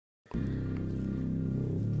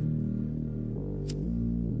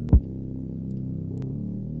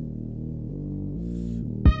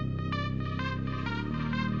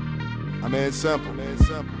mean, it's simple.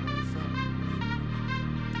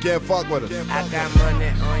 Can't fuck with us. I got money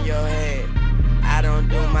on your head. I don't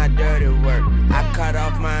do my dirty work. I cut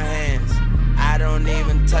off my hands. I don't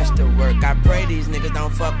even touch the work. I pray these niggas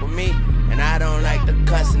don't fuck with me. And I don't like the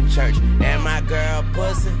cuss in church. And my girl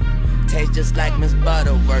pussy tastes just like Miss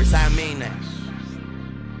Butterworth's. I mean that.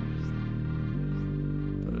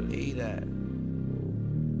 Believe that.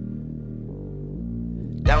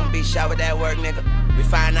 Don't be shy with that work, nigga. We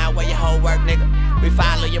find out where your whole work, nigga. We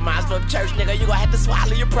follow your minds from church, nigga. You gon' have to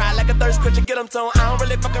swallow your pride like a thirst quencher. Get them to 'em. I don't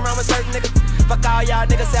really fuck around with certain niggas. Fuck all y'all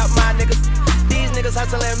niggas out my niggas. These niggas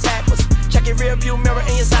hustling backwards. Check your rear view mirror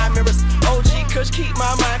and your side mirrors. OG Kush, keep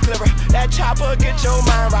my mind clearer. That chopper, get your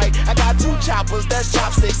mind right. I got 2 choppers, that's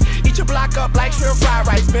chopsticks. Eat your block up like shrimp fried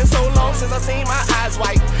rice. Been so long since I seen my eyes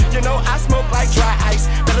white. You know I smoke like dry ice.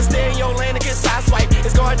 Better stay in your lane and get sideswiped.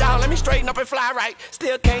 It's going down, let me straighten up and fly right.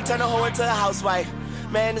 Still can't turn a hoe into a housewife.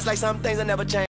 Man, it's like some things I never change.